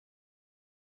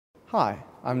Hi,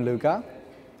 I'm Luca.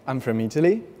 I'm from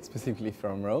Italy, specifically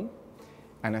from Rome,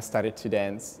 and I started to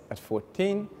dance at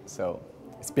 14, so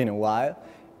it's been a while,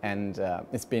 and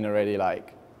it's been already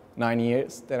like 9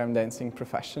 years that I'm dancing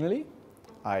professionally.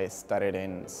 I started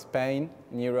in Spain,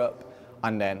 in Europe,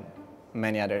 and then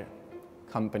many other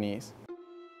companies.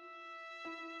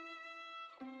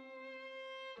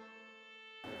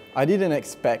 I didn't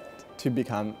expect to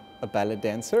become a ballet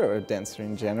dancer or a dancer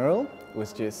in general. It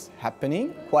was just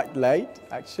happening quite late,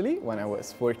 actually, when I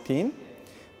was 14,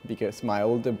 because my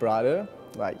older brother,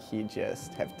 he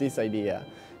just had this idea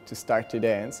to start to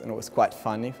dance, and it was quite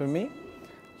funny for me.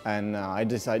 And I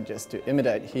decided just to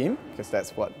imitate him, because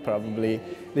that's what probably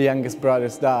the youngest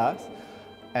brothers does.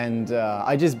 And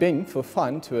I just been for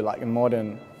fun to a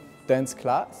modern dance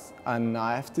class, and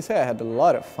I have to say I had a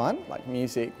lot of fun.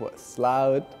 Music was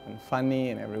loud and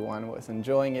funny and everyone was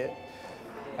enjoying it.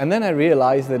 And then I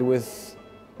realized that it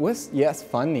was yes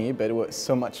funny, but it was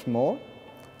so much more.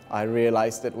 I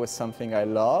realized it was something I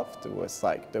loved. It was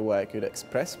the way I could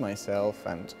express myself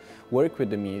and work with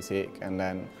the music, and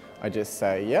then I just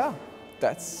say, yeah,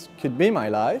 that could be my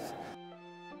life.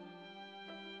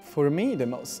 For me, the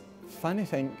most funny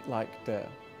thing, the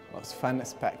most fun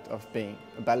aspect of being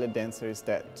a ballet dancer is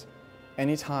that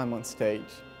anytime on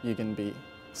stage you can be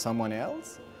someone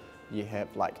else. You have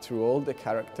through all the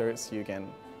characters you can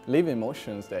live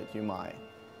emotions that you might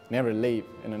never live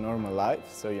in a normal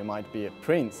life. So you might be a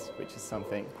prince, which is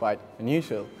something quite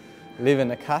unusual, live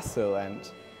in a castle and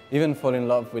even fall in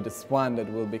love with a swan that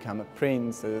will become a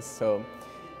princess. So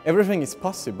everything is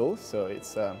possible, so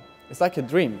it's like a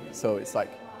dream. So it's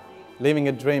like living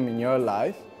a dream in your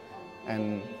life,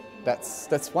 and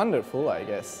that's wonderful, I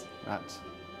guess, that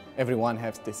everyone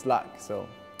has this luck, so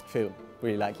I feel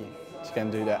really lucky to can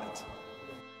do that.